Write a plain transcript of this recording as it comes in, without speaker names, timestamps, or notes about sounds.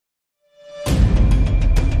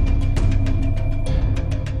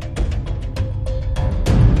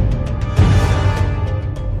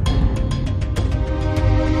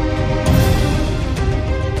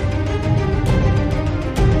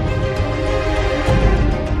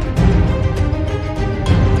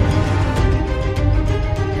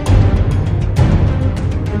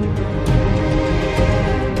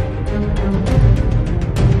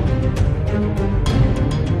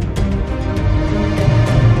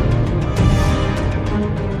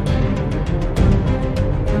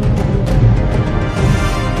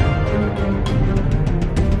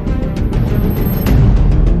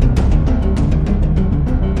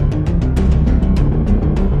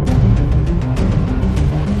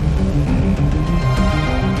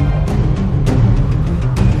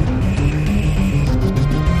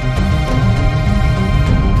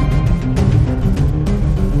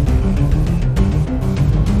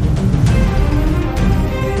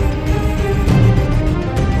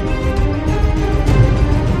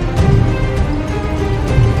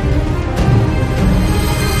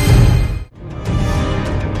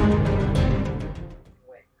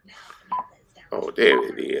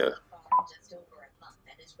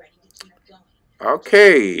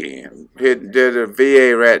Okay, hitting to the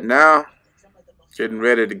VA right now. Getting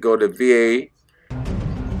ready to go to VA.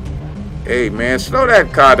 Hey man, slow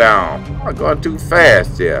that car down. I'm going too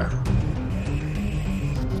fast there.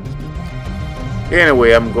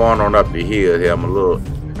 Anyway, I'm going on up the hill here. I'm a little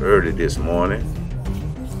early this morning.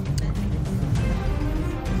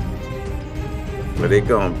 But they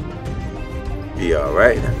gonna be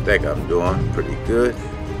alright. I think I'm doing pretty good.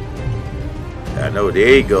 I know,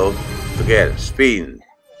 there you go. Look at it, speeding.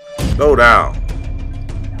 Slow down.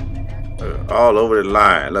 All over the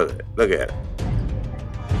line. Look at it.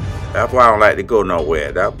 That's why I don't like to go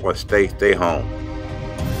nowhere. That's why stay home.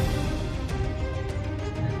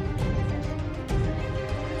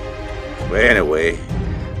 But anyway,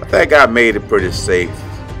 I think I made it pretty safe.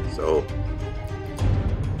 So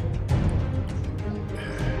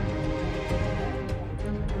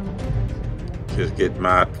just get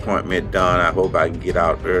my appointment done. I hope I can get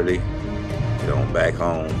out early, get on back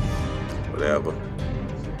home, whatever.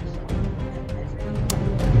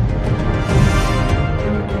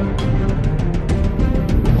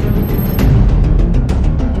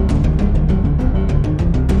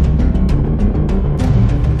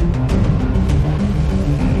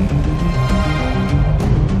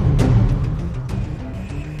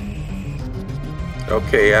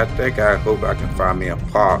 Okay, I hope I can find me a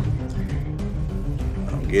park.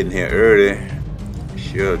 I'm getting here early.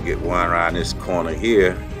 Should get one around this corner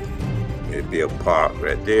here. It'd be a park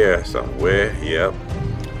right there somewhere. Yep.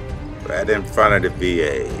 Right in front of the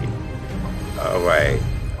VA. Alright.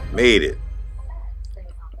 Made it.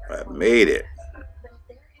 I made it.